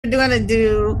gonna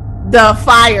do the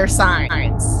fire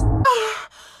signs.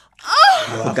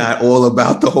 I forgot all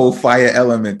about the whole fire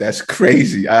element. That's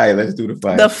crazy. All right, let's do the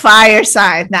fire. The fire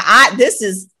signs. Now, this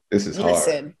is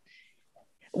hard.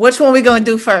 Which one we gonna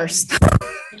do first?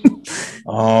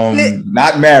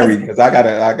 Not married, because I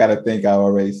gotta think. I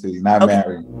already see. Not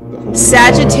married.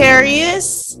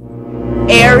 Sagittarius,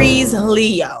 Aries,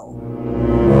 Leo.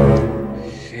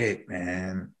 Shit,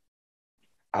 man.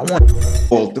 I want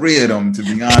all three of them, to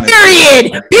be honest.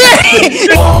 Period.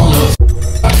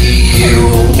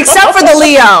 Except for the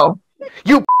Leo.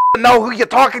 You know who you're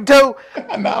talking to?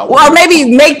 No. Well,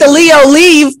 maybe make the Leo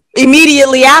leave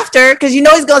immediately after, because you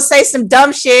know he's gonna say some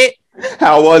dumb shit.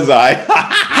 How was I?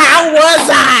 How was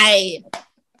I?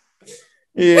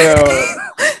 Yeah.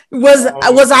 Was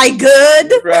I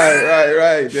good?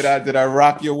 Right. Did I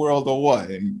rock your world or what?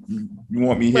 You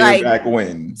want me here back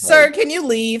when? Sir, can you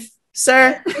leave?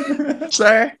 Sir.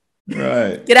 Sir.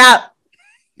 Right. Get out.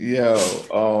 Yo,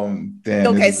 damn.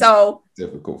 Okay, so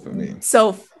difficult for me.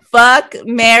 So fuck,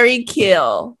 marry,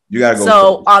 kill. You gotta go.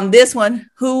 So first. On this one,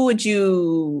 who would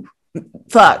you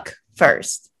fuck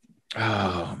first?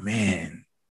 Oh man.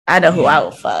 I know who I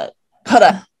would fuck. Hold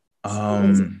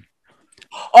on.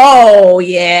 Oh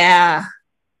yeah.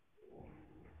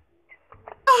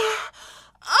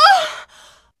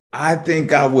 I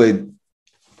think I would.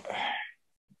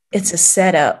 It's a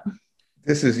setup.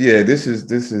 This is. It's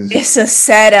a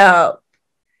setup.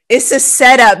 It's a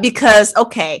setup because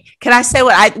can I say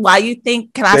what I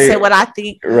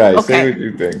think? Right. Okay. Say what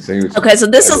you think. So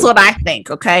this is what I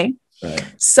think. Okay.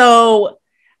 Right. So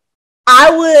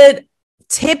I would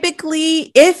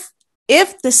typically, if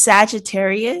the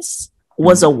Sagittarius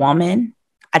was a woman,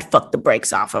 I'd fuck the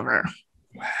brakes off of her.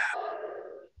 Wow.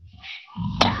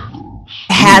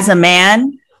 Has a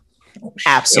man?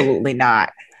 Absolutely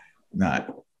not.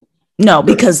 No,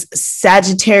 because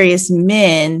Sagittarius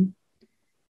men,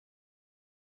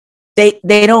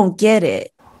 they don't get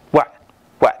it. What?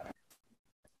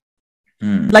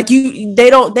 Like they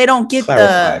don't get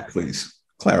Please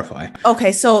clarify.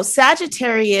 Okay, so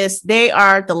Sagittarius, they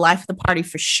are the life of the party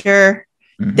for sure.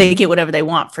 Mm-hmm. They get whatever they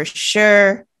want for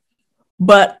sure,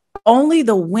 but only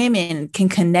the women can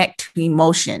connect to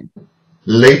emotion.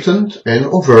 Latent and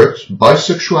overt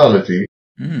bisexuality.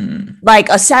 Like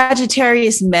a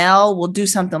Sagittarius male will do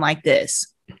something like this.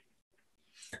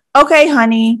 Okay,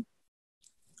 honey,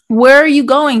 where are you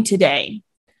going today?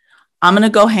 I'm going to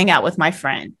go hang out with my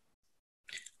friend.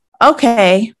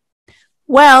 Okay,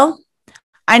 well,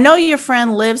 I know your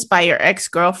friend lives by your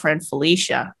ex-girlfriend,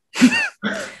 Felicia.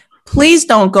 Please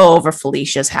don't go over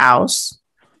Felicia's house.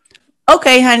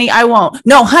 Okay, honey, I won't.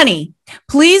 No, honey,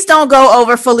 please don't go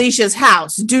over Felicia's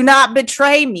house. Do not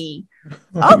betray me.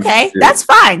 Okay, that's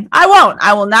fine. I won't.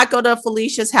 I will not go to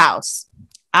Felicia's house.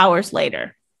 Hours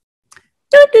later.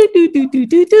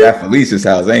 That Felicia's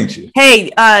house, ain't you? Hey,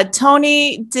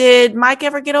 Tony, did Mike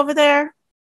ever get over there?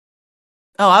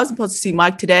 Oh, I was supposed to see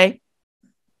Mike today.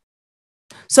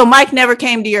 So Mike never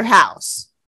came to your house.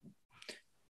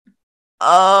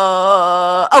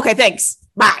 Okay, thanks.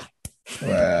 Bye.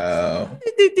 Wow.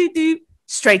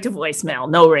 Straight to voicemail,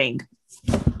 no ring.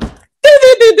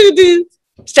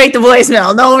 Straight to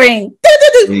voicemail, no ring.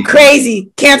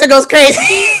 Crazy. Cancer goes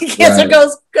crazy. Cancer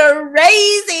goes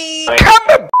crazy.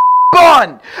 Come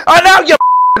on. I know you're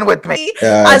with me.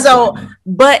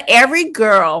 But every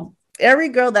girl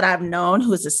that I've known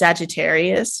who's a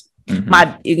Sagittarius,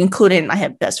 including I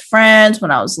had best friends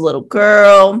when I was a little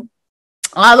girl,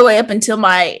 all the way up until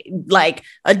my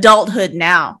adulthood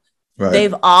now. Right.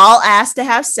 They've all asked to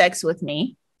have sex with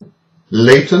me.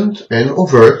 Latent and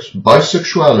overt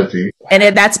bisexuality. And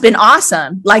that's been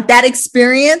awesome. Like that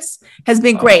experience has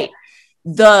been great.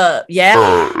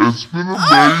 It's been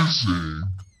amazing.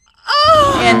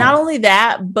 And not only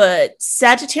that, but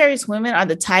Sagittarius women are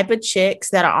the type of chicks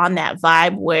that are on that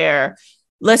vibe where,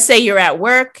 let's say you're at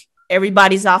work,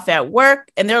 everybody's off at work,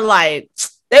 and they're like,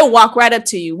 they'll walk right up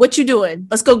to you. What you doing?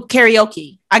 Let's go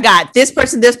karaoke. I got this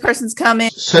person's coming.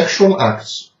 Sexual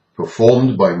acts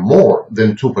performed by more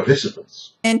than two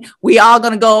participants. And we all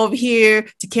gonna go over here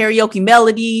to karaoke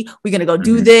melody. We're gonna go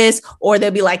do this. Or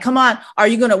they'll be like, come on,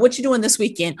 what you doing this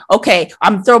weekend? Okay,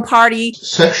 I'm throw party.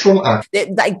 Sexual act.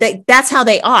 That's how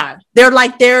they are. They're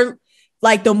like the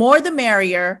more the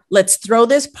merrier. Let's throw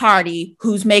this party.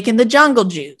 Who's making the jungle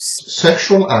juice?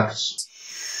 Sexual acts.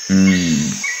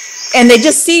 And they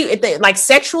just see it, like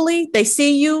sexually, they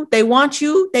see you, they want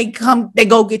you, they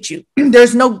go get you.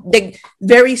 There's they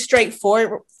very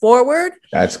straightforward.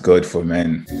 That's good for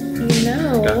men.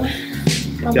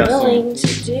 I'm willing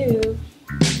to do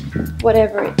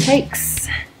whatever it takes.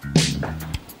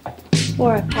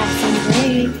 For a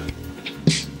passing break.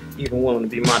 Even willing to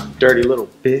be my dirty little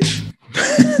bitch.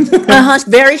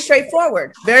 Very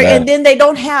straightforward. And then they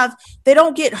don't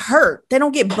get hurt. They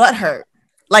don't get butt hurt.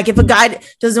 Like if a guy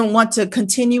doesn't want to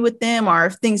continue with them or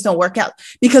if things don't work out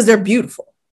because they're beautiful.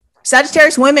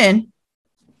 Sagittarius women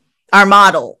are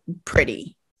modeled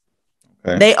pretty.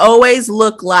 Okay. They always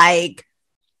look like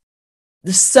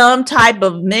some type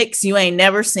of mix you ain't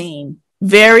never seen.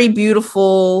 Very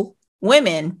beautiful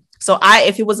women. So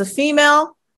if it was a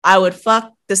female, I would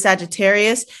fuck the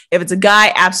Sagittarius. If it's a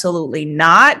guy, absolutely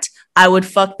not. I would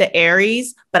fuck the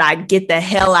Aries, but I'd get the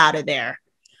hell out of there.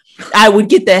 I would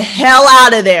get the hell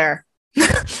out of there.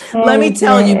 Let me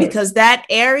tell you, because that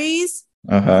Aries,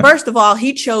 first of all,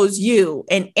 he chose you.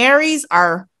 And Aries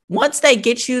are, once they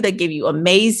get you, they give you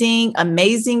amazing,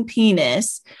 amazing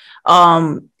penis.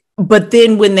 But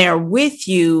then when they're with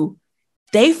you,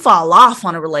 they fall off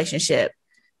on a relationship.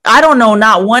 I don't know,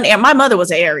 not one. My mother was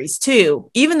an Aries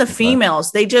too. Even the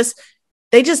females, they just,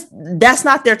 that's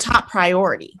not their top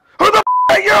priority. Who the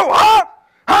are you, huh?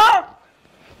 Huh?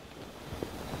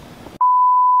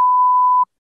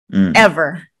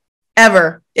 Ever.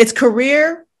 It's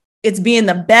career. It's being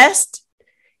the best.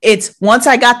 It's once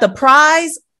I got the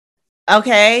prize.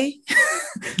 Okay.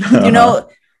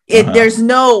 There's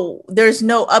no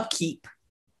upkeep.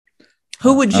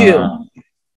 Who would you?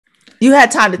 You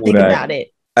had time to think about it.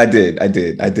 I did.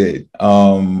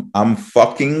 I'm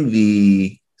fucking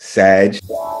the Sag.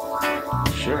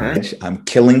 Sure. I'm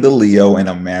killing the Leo and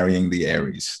I'm marrying the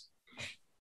Aries.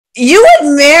 You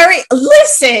would marry?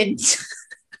 Listen.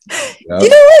 Yep. You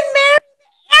would marry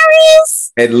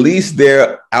Aries? At least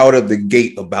they're out of the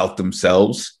gate about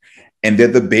themselves. And they're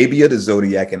the baby of the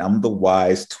Zodiac. And I'm the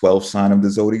wise 12th sign of the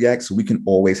Zodiac. So we can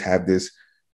always have this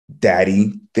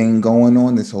daddy thing going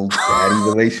on, this whole daddy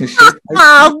relationship.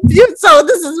 So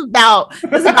this is about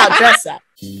dress up.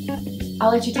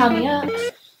 I'll let you tie me up.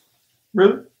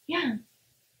 Really? Yeah.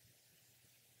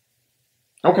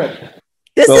 Okay.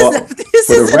 This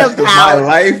isn't about my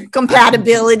life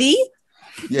compatibility.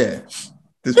 Yeah.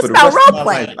 For the rest of my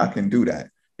life, I can do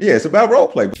that. Yeah, it's about role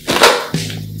play.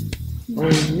 Oh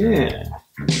yeah.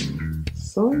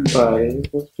 Somebody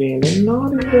was being a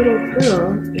naughty little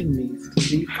girl and needs to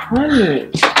be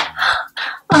punished.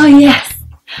 Oh yes.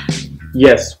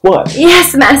 Yes, what?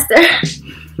 Yes, master.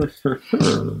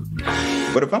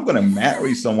 But if I'm gonna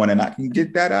marry someone and I can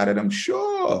get that out of them,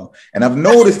 sure. And I've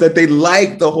noticed that they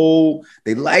like the whole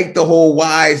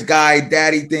wise guy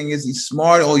daddy thing. Is he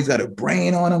smart? Oh, he's got a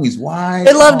brain on him. He's wise.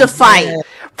 They love to fight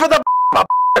for the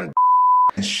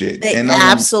and shit. They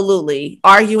absolutely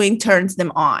arguing turns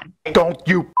them on. Don't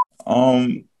you?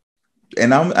 And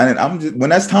I'm just, when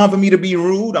that's time for me to be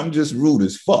rude, I'm just rude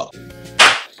as fuck.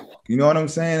 You know what I'm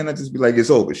saying? And I just be like, it's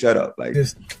over. Shut up. Like,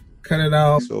 just cut it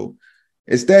out. So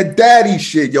it's that daddy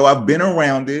shit, yo. I've been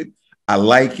around it. I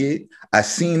like it. I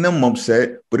seen them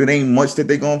upset, but it ain't much that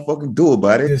they gonna fucking do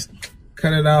about it. Just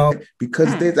cut it out.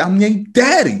 Because I'm your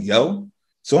daddy, yo.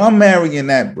 So I'm marrying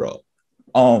that, bro.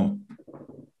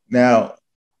 Now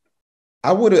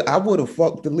I would have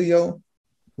fucked the Leo.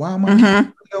 Why am I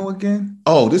killing the Leo again?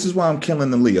 Oh, this is why I'm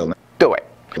killing the Leo. Do it.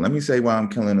 Let me say why I'm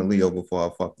killing the Leo before I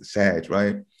fuck the Sag,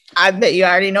 right? I bet you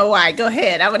already know why. Go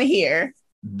ahead. I want to hear.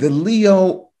 The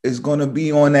Leo is gonna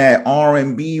be on that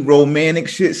R&B romantic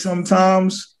shit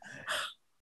sometimes.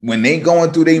 When they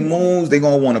going through their moves, they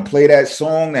gonna want to play that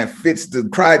song that fits the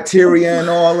criteria and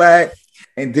all that.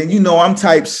 And then I'm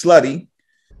type slutty.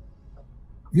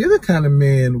 You're the kind of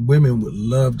man women would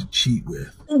love to cheat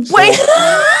with. Wait,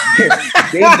 so,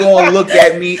 they gonna look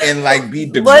at me and like be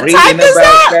degrading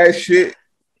about that shit,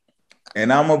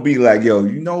 and I'm gonna be like, yo,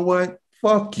 you know what?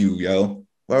 Fuck you, yo.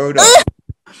 Word up.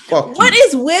 Fuck you. What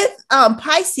is with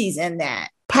Pisces in that?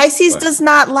 Pisces does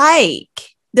not like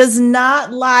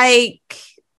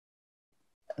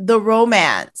the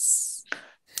romance.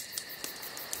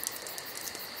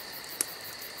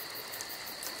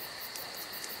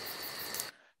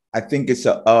 I think it's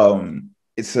like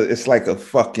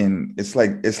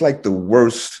the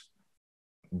worst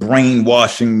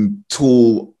brainwashing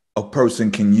tool a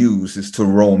person can use is to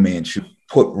romance. You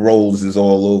put roses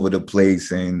all over the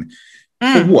place and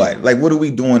for what? Like, what are we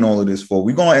doing all of this for?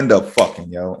 We're gonna end up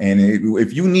fucking, yo. And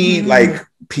if you need like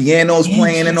pianos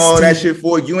playing and all of that shit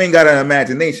for you ain't got an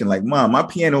imagination. Like, mom, my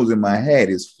piano's in my head.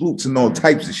 It's flutes and all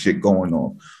types of shit going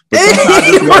on. But I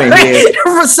just want to hear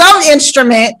for some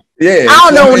instrument. Yeah, I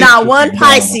don't know not one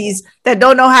Pisces that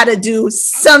don't know how to do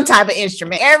some type of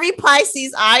instrument. Every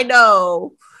Pisces I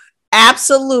know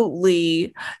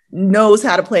absolutely knows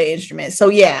how to play an instrument. So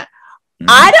yeah,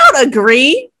 I don't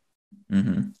agree.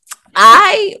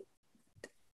 I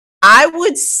I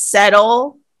would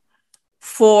settle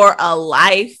for a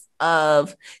life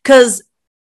of, because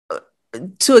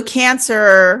to a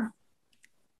Cancer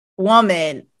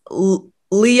woman,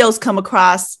 Leos come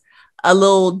across a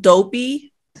little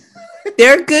dopey.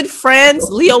 They're good friends.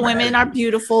 Leo women are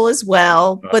beautiful as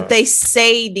well, but they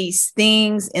say these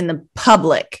things in the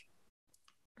public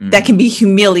that can be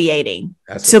humiliating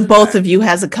to both of you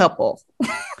as a couple.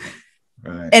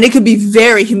 Right. And it could be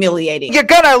very humiliating. You're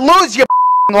gonna lose your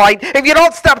light if you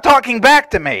don't stop talking back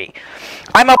to me.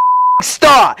 I'm a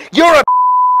star. You're a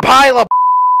pile of.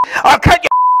 I'll cut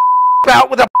your out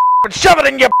with a and shove it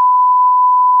in your.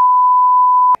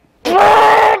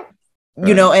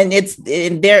 You know, and it's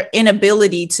in their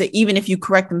inability to, even if you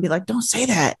correct them, be like, don't say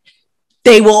that.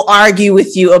 They will argue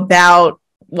with you about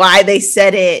why they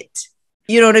said it.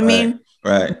 You know what I mean?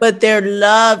 Right. But their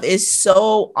love is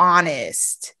so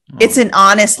honest. It's an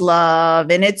honest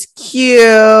love, and it's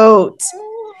cute.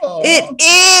 It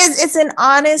is. It's an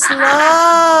honest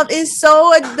love. It's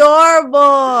so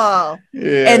adorable.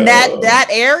 Yeah. And that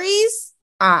Aries,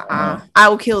 I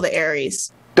will kill the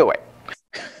Aries. Do it.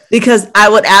 Because I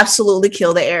would absolutely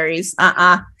kill the Aries.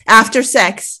 After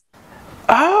sex.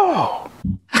 Oh.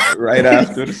 Right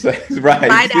after the sex.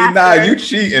 Right. See, nah, you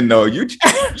cheating though. You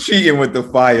cheating with the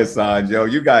fire signs, yo.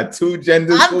 You got two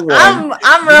genders for one.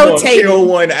 I'm rotating. Kill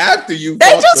one after you.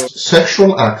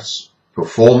 Sexual acts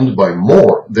performed by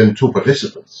more than two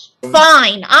participants.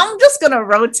 Fine. I'm just gonna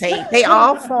rotate. They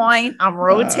all fine. I'm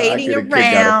rotating around.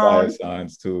 Fire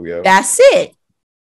signs too, yo. That's it.